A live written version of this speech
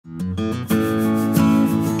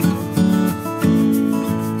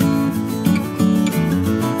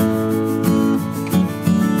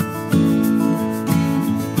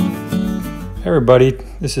everybody,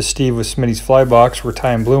 this is Steve with Smitty's Fly Box. We're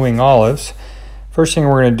tying blue wing olives. First thing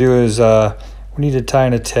we're going to do is we need to tie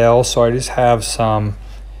in a tail, so I just have some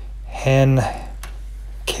hen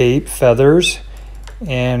cape feathers,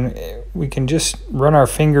 and we can just run our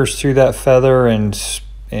fingers through that feather and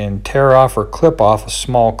tear off or clip off a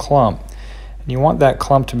small clump. And you want that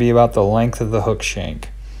clump to be about the length of the hook shank.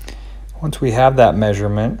 Once we have that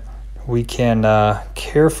measurement, we can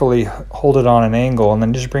carefully hold it on an angle and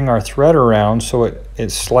then just bring our thread around so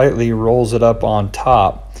it slightly rolls it up on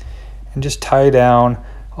top, and just tie down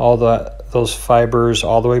all those fibers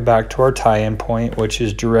all the way back to our tie-in point, which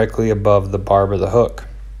is directly above the barb of the hook.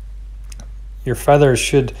 Your feathers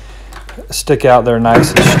should stick out there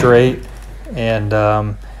nice and straight, and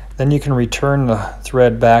then you can return the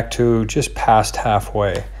thread back to just past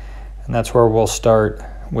halfway, and that's where we'll start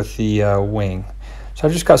with the wing. So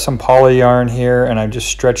I've just got some poly yarn here, and I've just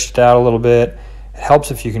stretched it out a little bit. It helps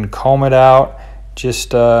if you can comb it out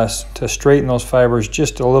just to straighten those fibers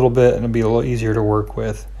just a little bit, and it'll be a little easier to work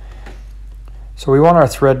with. So we want our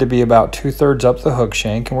thread to be about 2/3 up the hook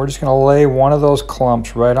shank, and we're just going to lay one of those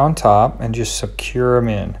clumps right on top and just secure them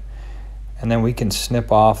in. And then we can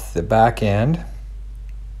snip off the back end.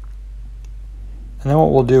 And then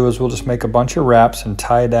what we'll do is we'll just make a bunch of wraps and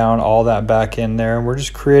tie down all that back end there, and we're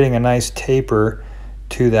just creating a nice taper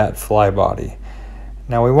to that fly body.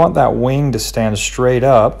 Now we want that wing to stand straight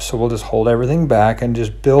up, so we'll just hold everything back and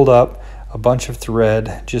just build up a bunch of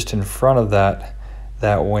thread just in front of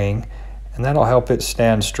that wing, and that'll help it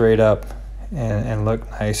stand straight up and look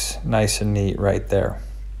nice and neat right there.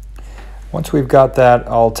 Once we've got that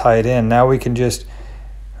all tied in, now we can just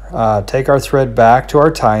take our thread back to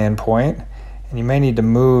our tie-in point, and you may need to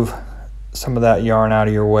move some of that yarn out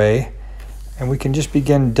of your way, and we can just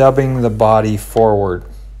begin dubbing the body forward.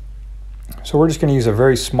 So we're just going to use a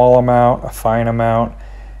very small amount, a fine amount,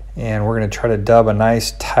 and we're going to try to dub a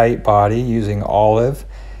nice tight body using olive.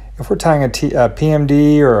 If we're tying a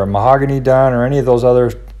PMD or a mahogany dun or any of those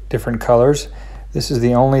other different colors, this is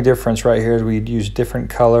the only difference right here, is we'd use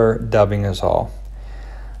different color dubbing is all.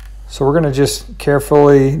 So we're going to just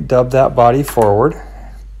carefully dub that body forward.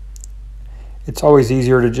 It's always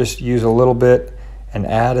easier to just use a little bit and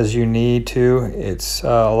add as you need to. It's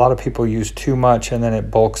a lot of people use too much, and then it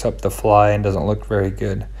bulks up the fly and doesn't look very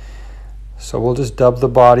good. So we'll just dub the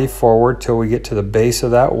body forward till we get to the base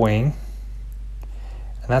of that wing,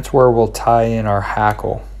 and that's where we'll tie in our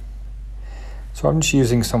hackle. So I'm just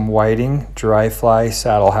using some whiting dry fly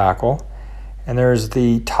saddle hackle, and there's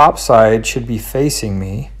the top side should be facing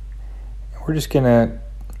me. We're just gonna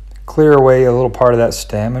clear away a little part of that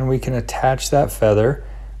stem, and we can attach that feather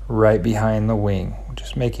right behind the wing. We're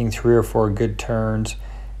just making 3 or 4 good turns.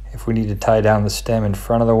 If we need to tie down the stem in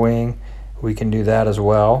front of the wing, we can do that as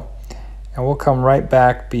well. And we'll come right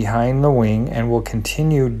back behind the wing, and we'll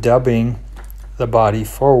continue dubbing the body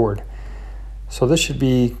forward. So this should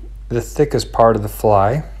be the thickest part of the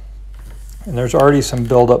fly, and there's already some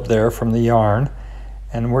buildup there from the yarn,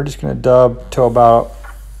 and we're just going to dub to about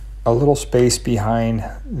a little space behind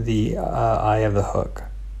the eye of the hook.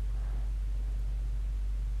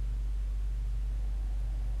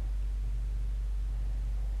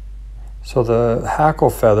 So the hackle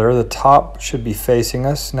feather, the top should be facing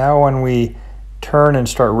us. Now when we turn and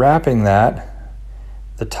start wrapping that,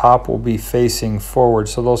 the top will be facing forward.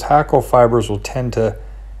 So those hackle fibers will tend to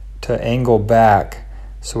angle back.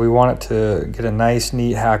 So we want it to get a nice,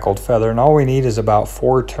 neat hackled feather. And all we need is about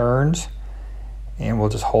 4 turns. And we'll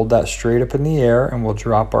just hold that straight up in the air, and we'll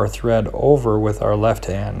drop our thread over with our left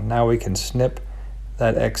hand. Now we can snip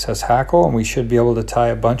that excess hackle, and we should be able to tie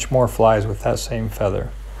a bunch more flies with that same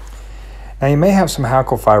feather. Now you may have some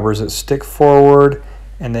hackle fibers that stick forward,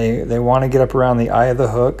 and they want to get up around the eye of the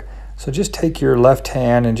hook. So just take your left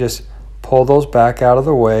hand and just pull those back out of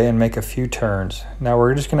the way and make a few turns. Now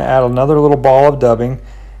we're just going to add another little ball of dubbing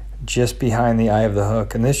just behind the eye of the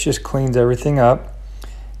hook, and this just cleans everything up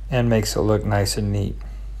and makes it look nice and neat.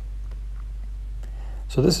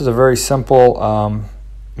 So this is a very simple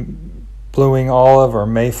blue wing olive or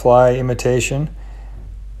mayfly imitation,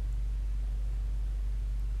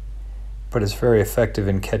 but it's very effective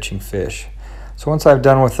in catching fish. So once I've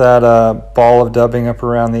done with that ball of dubbing up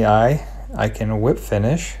around the eye, I can whip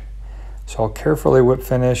finish. So I'll carefully whip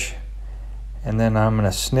finish, and then I'm going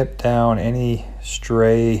to snip down any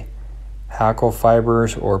stray hackle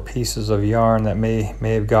fibers or pieces of yarn that may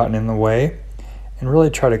have gotten in the way, and really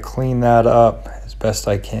try to clean that up as best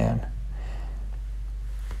I can.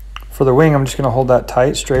 For the wing, I'm just going to hold that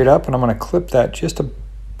tight straight up, and I'm going to clip that just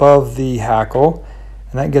above the hackle,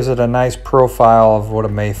 and that gives it a nice profile of what a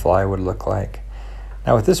mayfly would look like.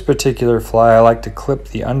 Now with this particular fly, I like to clip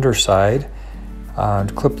the underside,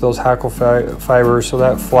 Clip those hackle fibers so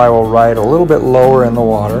that fly will ride a little bit lower in the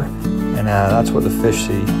water, and that's what the fish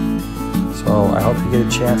see. So I hope you get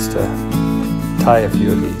a chance to tie a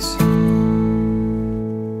few of these.